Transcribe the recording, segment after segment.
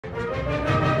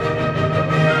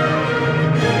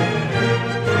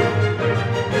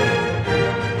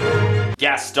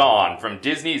Gaston from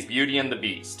Disney's Beauty and the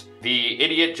Beast. The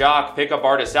idiot jock pickup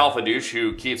artist alpha douche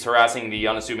who keeps harassing the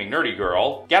unassuming nerdy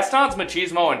girl. Gaston's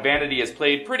machismo and vanity is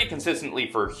played pretty consistently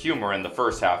for humor in the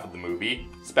first half of the movie,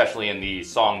 especially in the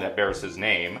song that bears his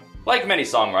name. Like many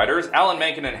songwriters, Alan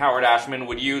Menken and Howard Ashman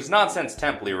would use nonsense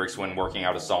temp lyrics when working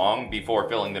out a song, before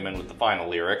filling them in with the final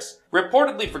lyrics.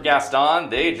 Reportedly for Gaston,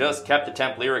 they just kept the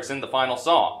temp lyrics in the final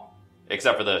song,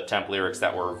 except for the temp lyrics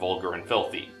that were vulgar and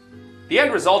filthy. The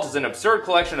end result is an absurd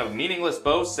collection of meaningless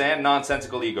boasts and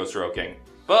nonsensical ego-stroking.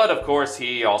 But of course,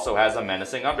 he also has a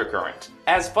menacing undercurrent.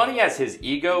 As funny as his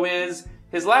ego is,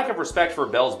 his lack of respect for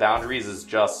Belle's boundaries is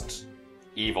just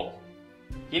evil.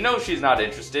 He knows she's not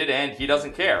interested, and he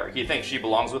doesn't care. He thinks she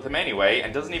belongs with him anyway,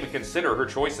 and doesn't even consider her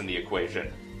choice in the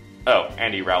equation. Oh,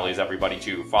 and he rallies everybody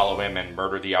to follow him and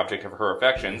murder the object of her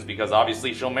affections, because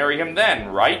obviously she'll marry him then,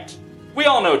 right? We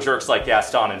all know jerks like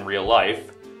Gaston in real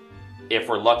life. If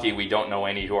we're lucky, we don't know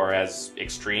any who are as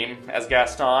extreme as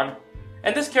Gaston.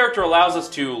 And this character allows us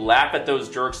to laugh at those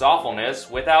jerks' awfulness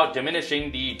without diminishing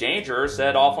the danger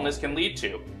said awfulness can lead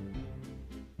to.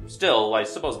 Still, I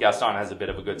suppose Gaston has a bit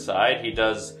of a good side. He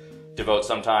does devote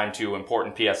some time to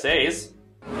important PSAs.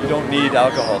 You don't need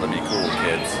alcohol to be cool,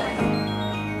 kids.